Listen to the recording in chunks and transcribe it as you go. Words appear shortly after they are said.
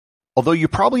Although you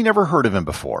probably never heard of him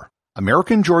before,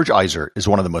 American George Iser is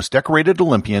one of the most decorated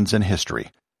Olympians in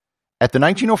history. At the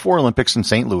 1904 Olympics in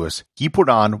St. Louis, he put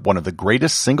on one of the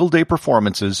greatest single-day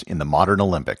performances in the modern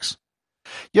Olympics.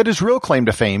 Yet his real claim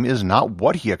to fame is not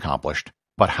what he accomplished,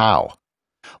 but how.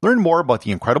 Learn more about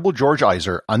the incredible George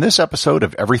Iser on this episode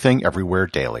of Everything Everywhere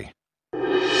Daily.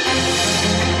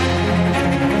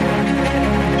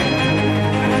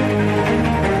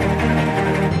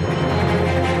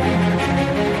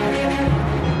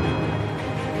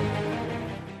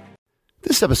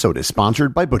 This episode is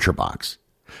sponsored by ButcherBox.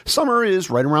 Summer is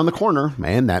right around the corner,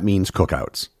 and that means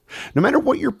cookouts. No matter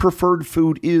what your preferred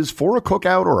food is for a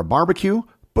cookout or a barbecue,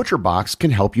 ButcherBox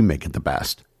can help you make it the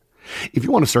best. If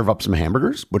you want to serve up some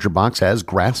hamburgers, ButcherBox has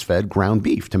grass-fed ground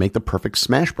beef to make the perfect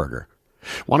smash burger.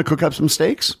 Want to cook up some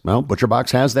steaks? Well,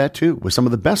 ButcherBox has that too, with some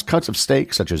of the best cuts of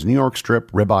steak such as New York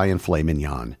strip, ribeye, and filet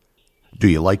mignon. Do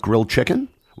you like grilled chicken?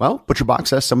 Well,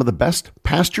 ButcherBox has some of the best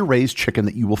pasture-raised chicken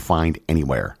that you will find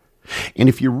anywhere. And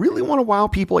if you really want to wow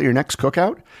people at your next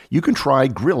cookout, you can try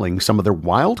grilling some of their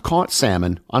wild-caught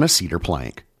salmon on a cedar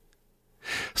plank.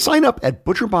 Sign up at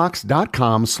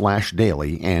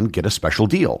butcherbox.com/daily and get a special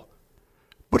deal.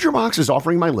 ButcherBox is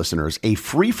offering my listeners a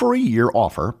free-for-a-year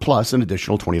offer plus an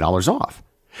additional $20 off.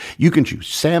 You can choose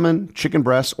salmon, chicken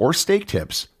breasts, or steak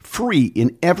tips free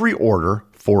in every order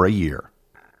for a year.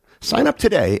 Sign up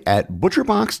today at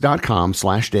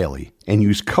butcherbox.com/daily and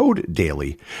use code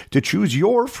DAILY to choose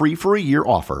your free-for-a-year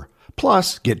offer,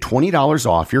 plus get $20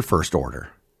 off your first order.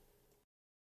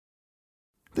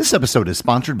 This episode is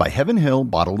sponsored by Heaven Hill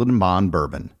Bottled & Bond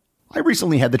Bourbon. I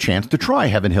recently had the chance to try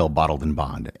Heaven Hill Bottled &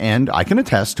 Bond, and I can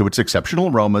attest to its exceptional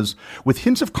aromas with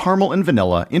hints of caramel and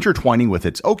vanilla intertwining with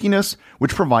its oakiness,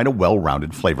 which provide a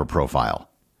well-rounded flavor profile.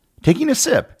 Taking a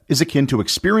sip is akin to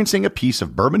experiencing a piece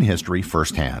of bourbon history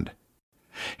firsthand.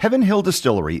 Heaven Hill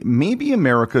Distillery may be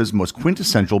America's most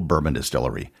quintessential bourbon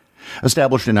distillery.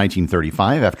 Established in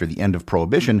 1935 after the end of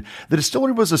Prohibition, the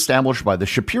distillery was established by the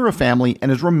Shapiro family and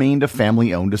has remained a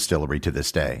family-owned distillery to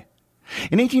this day.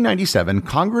 In 1897,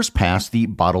 Congress passed the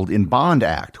Bottled in Bond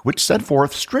Act, which set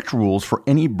forth strict rules for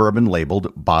any bourbon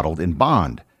labeled Bottled in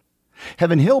Bond.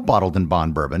 Heaven Hill Bottled in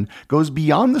Bond Bourbon goes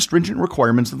beyond the stringent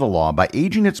requirements of the law by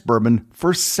aging its bourbon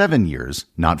for 7 years,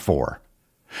 not 4.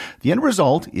 The end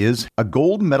result is a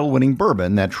gold medal-winning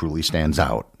bourbon that truly stands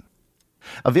out.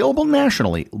 Available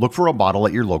nationally, look for a bottle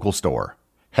at your local store.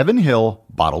 Heaven Hill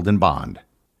Bottled in Bond.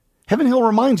 Heaven Hill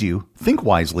reminds you, think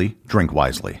wisely, drink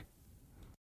wisely.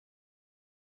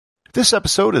 This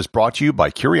episode is brought to you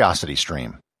by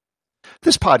CuriosityStream.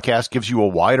 This podcast gives you a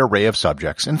wide array of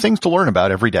subjects and things to learn about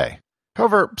every day.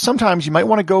 However, sometimes you might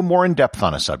want to go more in depth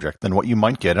on a subject than what you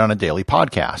might get on a daily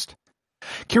podcast.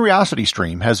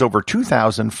 CuriosityStream has over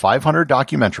 2,500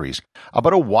 documentaries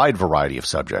about a wide variety of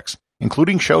subjects,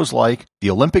 including shows like The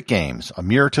Olympic Games, A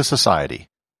Mirror to Society.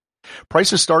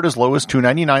 Prices start as low as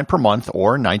 $2.99 per month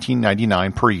or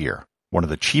 $19.99 per year, one of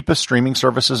the cheapest streaming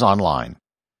services online.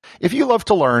 If you love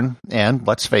to learn, and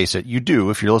let's face it, you do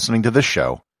if you're listening to this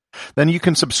show, then you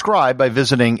can subscribe by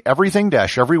visiting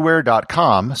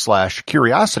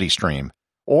everything-everywhere.com/curiositystream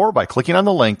or by clicking on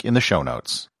the link in the show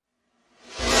notes.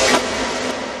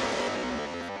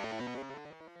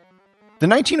 The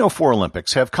 1904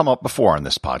 Olympics have come up before on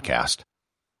this podcast.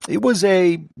 It was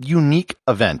a unique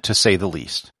event, to say the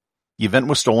least. The event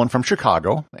was stolen from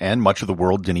Chicago, and much of the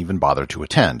world didn't even bother to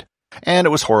attend, and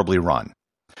it was horribly run.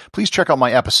 Please check out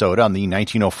my episode on the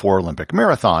 1904 Olympic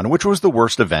Marathon, which was the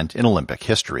worst event in Olympic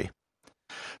history.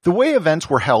 The way events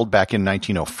were held back in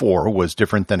 1904 was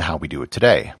different than how we do it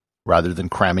today. Rather than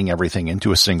cramming everything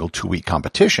into a single 2-week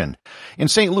competition, in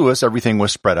St. Louis everything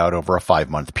was spread out over a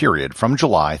 5-month period from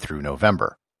July through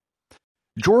November.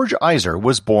 George Iser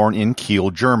was born in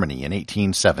Kiel, Germany in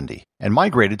 1870 and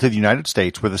migrated to the United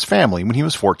States with his family when he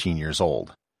was 14 years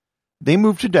old. They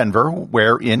moved to Denver,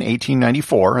 where in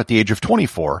 1894, at the age of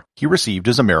 24, he received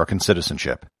his American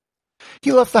citizenship.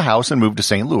 He left the house and moved to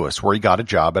St. Louis, where he got a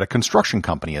job at a construction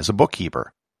company as a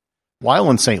bookkeeper. While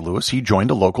in St. Louis, he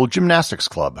joined a local gymnastics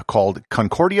club called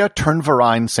Concordia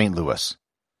Turnverein St. Louis.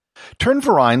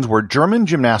 Turnvereins were German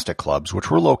gymnastic clubs which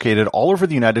were located all over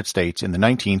the United States in the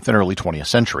 19th and early 20th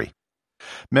century.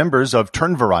 Members of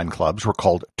Turnverein clubs were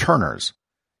called turners.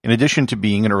 In addition to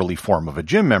being an early form of a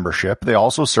gym membership, they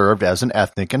also served as an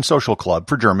ethnic and social club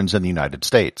for Germans in the United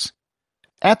States.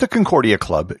 At the Concordia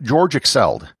Club, George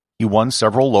excelled. He won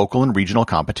several local and regional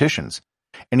competitions,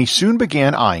 and he soon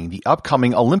began eyeing the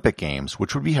upcoming Olympic Games,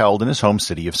 which would be held in his home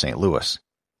city of St. Louis.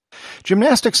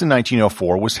 Gymnastics in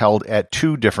 1904 was held at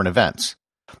 2 different events.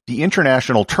 The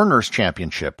International Turners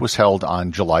Championship was held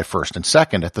on July 1st and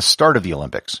 2nd at the start of the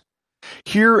Olympics.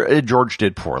 Here, George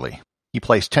did poorly. He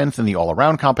placed 10th in the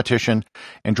all-around competition,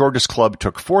 and George's club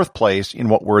took 4th place in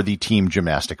what were the team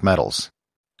gymnastic medals.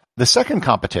 The second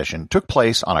competition took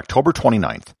place on October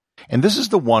 29th, and this is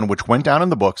the one which went down in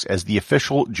the books as the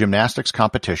official gymnastics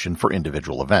competition for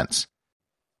individual events.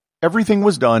 Everything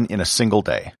was done in a single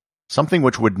day, something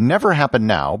which would never happen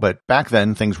now, but back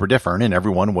then things were different and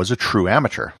everyone was a true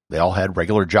amateur. They all had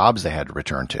regular jobs they had to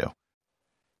return to.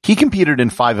 He competed in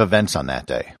 5 events on that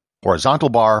day: horizontal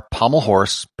bar, pommel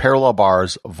horse, parallel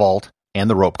bars, vault, and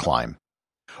the rope climb.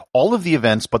 All of the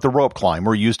events but the rope climb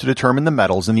were used to determine the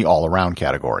medals in the all-around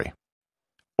category.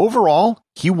 Overall,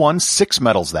 he won 6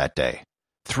 medals that day: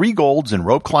 3 golds in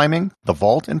rope climbing, the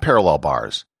vault, and parallel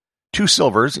bars, 2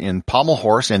 silvers in pommel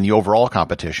horse and the overall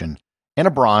competition, and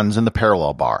a bronze in the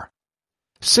parallel bar.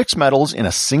 6 medals in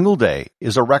a single day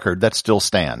is a record that still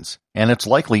stands, and it's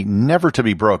likely never to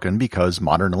be broken because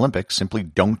modern Olympics simply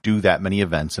don't do that many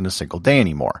events in a single day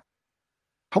anymore.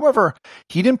 However,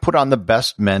 he didn't put on the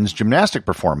best men's gymnastic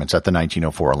performance at the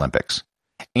 1904 Olympics.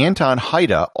 Anton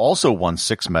Heide also won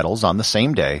 6 medals on the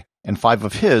same day, and 5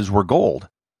 of his were gold.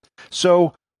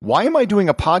 So, why am I doing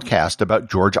a podcast about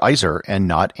George Iser and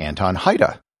not Anton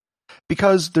Heide?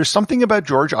 Because there's something about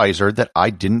George Iser that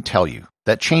I didn't tell you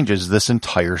that changes this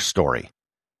entire story.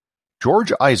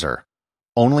 George Iser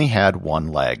only had one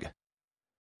leg.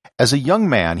 As a young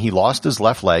man, he lost his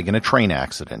left leg in a train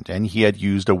accident, and he had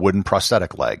used a wooden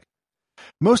prosthetic leg.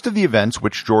 Most of the events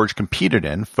which George competed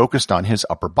in focused on his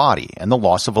upper body, and the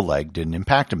loss of a leg didn't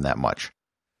impact him that much.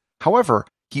 However,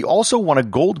 he also won a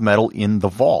gold medal in the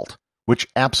vault, which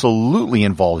absolutely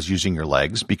involves using your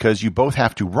legs because you both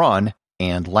have to run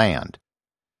and land.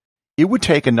 It would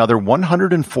take another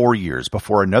 104 years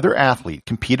before another athlete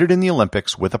competed in the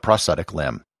Olympics with a prosthetic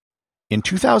limb. In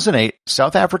 2008,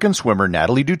 South African swimmer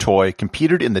Natalie du Toit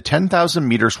competed in the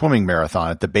 10,000-meter swimming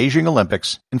marathon at the Beijing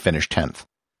Olympics and finished 10th.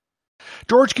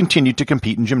 George continued to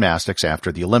compete in gymnastics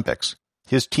after the Olympics.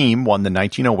 His team won the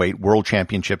 1908 World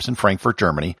Championships in Frankfurt,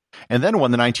 Germany, and then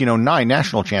won the 1909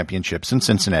 National Championships in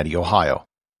Cincinnati, Ohio.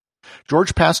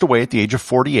 George passed away at the age of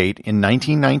 48 in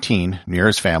 1919 near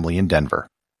his family in Denver.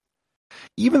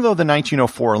 Even though the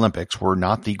 1904 Olympics were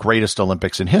not the greatest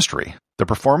Olympics in history, the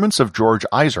performance of George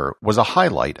Iser was a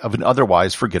highlight of an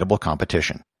otherwise forgettable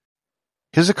competition.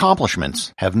 His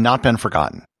accomplishments have not been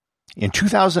forgotten. In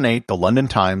 2008, the London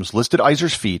Times listed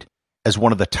Iser's feat as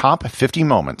one of the top 50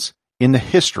 moments in the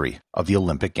history of the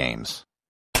Olympic Games.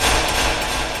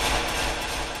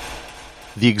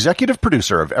 The executive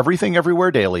producer of Everything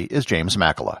Everywhere Daily is James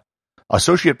Makala.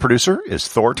 Associate producer is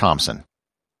Thor Thompson.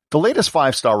 The latest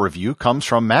 5-star review comes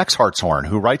from Max Hartshorn,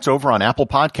 who writes over on Apple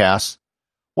Podcasts,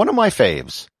 "One of my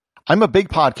faves. I'm a big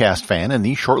podcast fan, and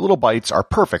these short little bites are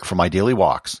perfect for my daily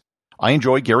walks. I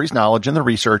enjoy Gary's knowledge and the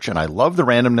research, and I love the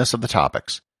randomness of the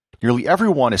topics. Nearly every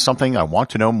one is something I want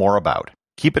to know more about.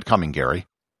 Keep it coming, Gary."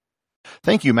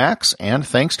 Thank you, Max, and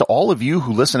thanks to all of you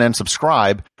who listen and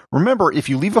subscribe. Remember, if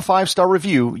you leave a 5-star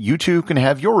review, you too can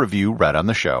have your review read on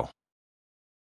the show.